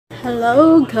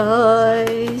Hello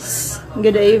guys,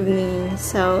 good evening.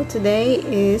 So today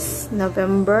is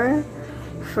November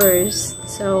 1st,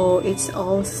 so it's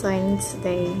All Saints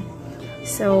Day.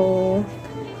 So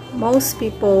most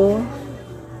people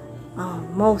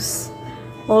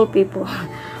all people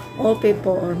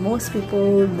or most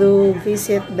people do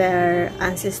visit their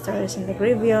ancestors in the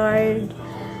graveyard.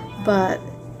 But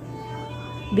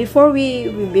before we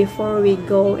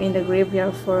go in the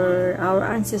graveyard for our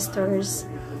ancestors,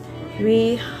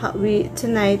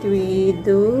 tonight we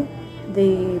do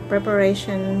the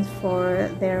preparation for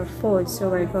their food. So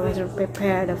we're going to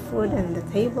prepare the food and the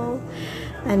table,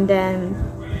 and then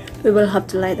we will have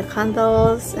to light the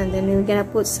candles, and then we're gonna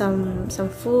put some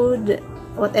food,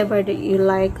 whatever that you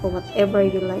like or whatever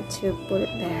you like to put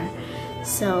it there.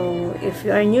 So if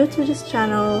you are new to this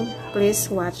channel, please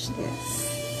watch this.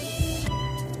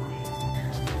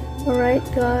 Alright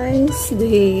guys,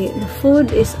 the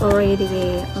food is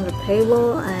already on the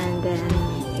table, and then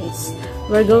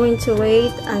we're going to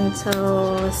wait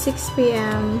until 6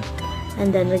 p.m.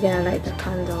 and then we're gonna light the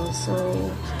candles. So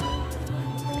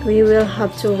we will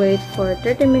have to wait for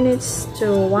 30 minutes to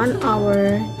 1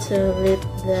 hour to let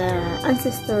the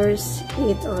ancestors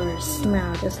eat or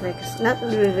smell, just like not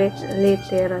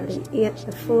literally eat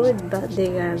the food, but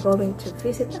they are going to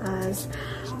visit us,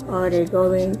 or they're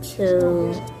going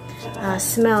to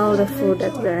smell the food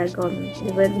that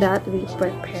we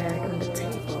prepared on the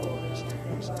table.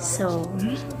 So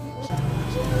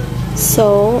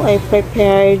I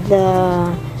prepared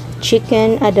the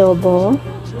chicken adobo,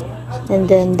 and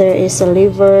then there is a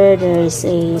liver, there's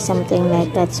a something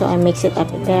like that, so I mix it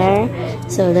up there.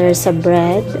 So there's a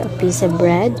piece of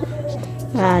bread,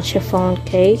 chiffon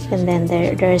cake, and then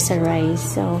there's a rice.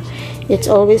 So it's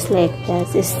always like that.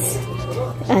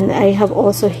 And I have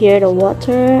also here the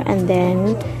water, and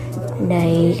then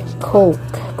the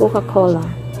Coca-Cola.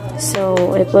 So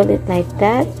I put it like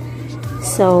that.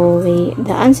 So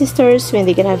the ancestors, when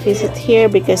they're gonna visit here,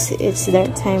 because it's their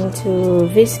time to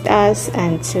visit us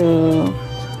and to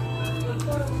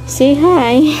say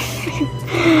hi.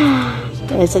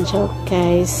 It's a joke,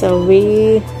 guys. So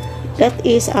that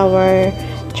is our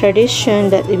tradition,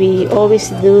 that we always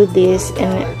do this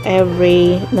in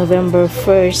every November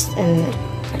 1st and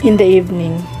in the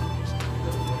evening.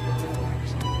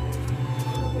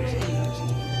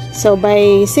 So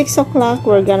by 6 o'clock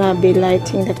we're gonna be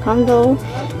lighting the candle,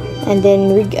 and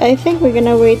then I think we're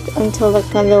gonna wait until the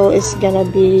candle is gonna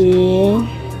be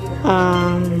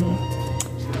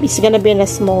it's gonna be in a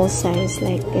small size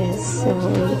like this. So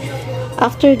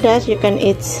after that you can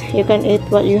eat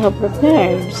what you have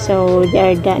prepared. So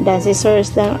the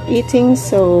ancestors done eating,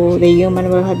 so the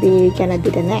human will gonna be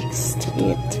the next to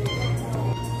eat.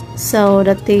 So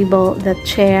the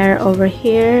chair over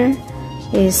here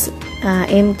is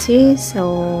empty,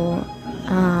 so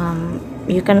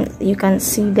you can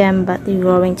see them, but you're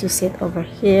going to sit over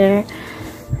here.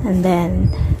 And then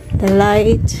the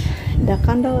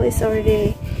candle is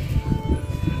already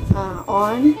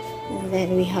on, and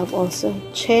then we have also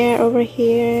chair over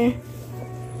here.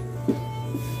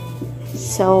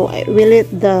 So we lit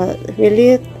the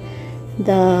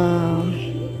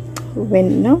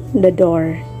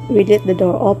door. We let the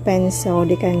door open so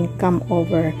they can come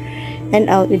over and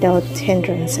out without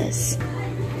hindrances.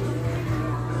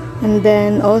 And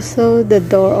then also the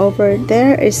door over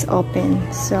there is open,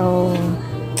 so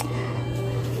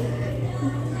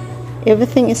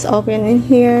everything is open in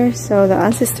here, so the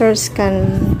ancestors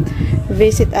can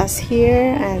visit us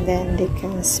here, and then they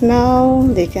can smell,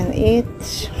 they can eat,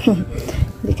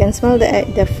 they can smell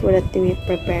the food that we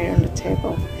prepared on the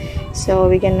table. So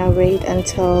we're gonna wait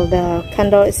until the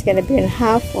candle is gonna be in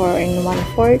half or in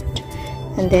 1/4,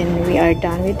 and then we are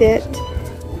done with it.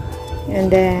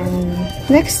 And then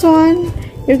next one,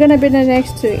 you're gonna be the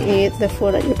next to eat the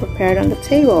food that you prepared on the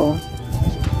table.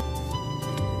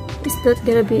 Is that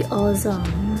gonna be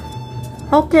awesome?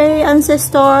 Okay,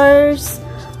 ancestors,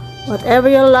 whatever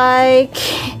you like,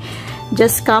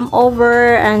 just come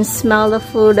over and smell the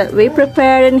food that we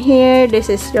prepared in here. This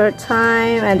is your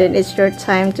time, and then it's your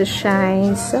time to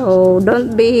shine. So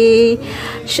don't be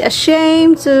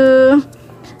ashamed to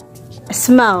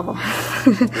smell.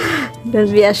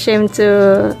 Don't be ashamed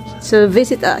to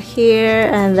visit out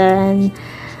here. And then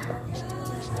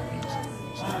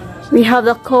we have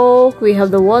the Coke, we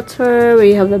have the water,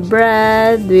 we have the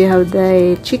bread, we have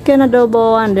the chicken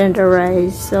adobo, and then the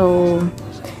rice. So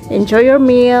enjoy your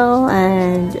meal,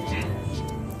 and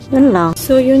yun lang.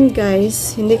 So yun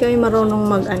guys, hindi kami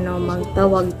marunong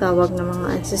magtawag-tawag ng mga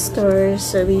ancestors,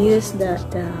 so we use that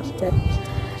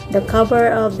the cover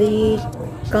of the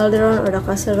cauldron or the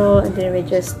casserole, and then we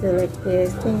just do like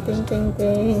this, ting ting ting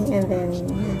ting, and then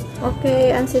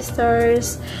okay,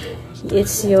 ancestors,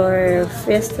 it's your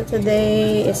fiesta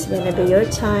today, it's gonna be your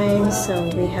time,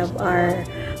 so we have our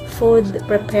food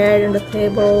prepared on the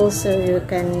table, so you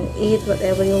can eat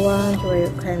whatever you want, or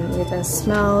you can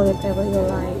smell whatever you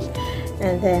like,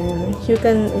 and then you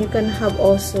can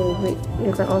also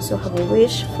have a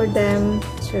wish for them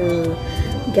to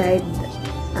guide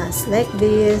us like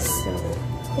this. So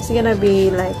it's gonna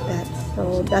be like that.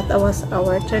 So that was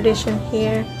our tradition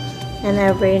here, and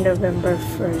every November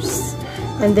 1st,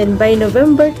 and then by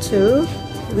November 2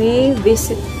 we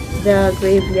visit the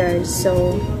graveyard.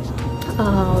 So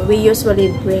we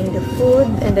usually bring the food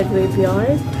in the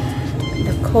graveyard,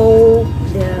 the coke,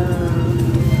 the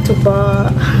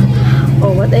tuba, or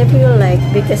whatever you like,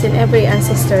 because in every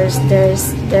ancestors there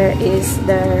is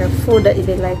their food that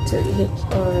they like to eat,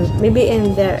 or maybe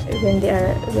in their when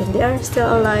they are still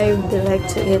alive they like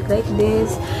to eat like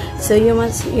this. So you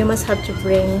must have to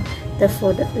bring the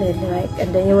food that they like,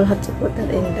 and then you will have to put that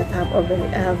in the top of the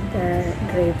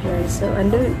graveyard. So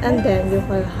and then you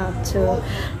will have to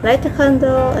light a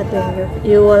candle, and then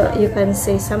you can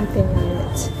say something on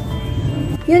it.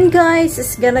 Yun guys,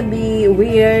 it's gonna be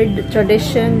weird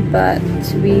tradition, but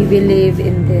we believe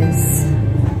in this,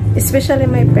 especially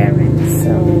my parents,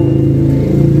 so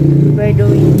we're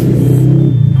doing this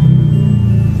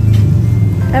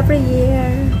every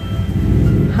year.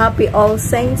 Happy All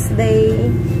Saints Day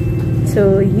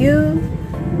to you,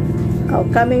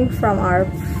 coming from our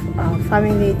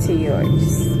family to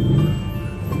yours.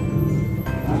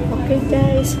 Okay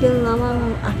guys, yun lamang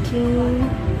ang aking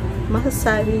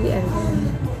masasabi, and then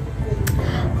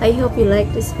I hope you like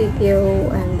this video,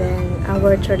 and then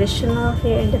our traditional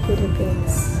here in the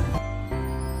Philippines.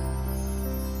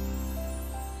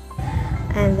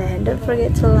 And then don't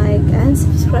forget to like and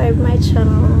subscribe my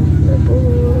channel.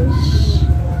 Babush!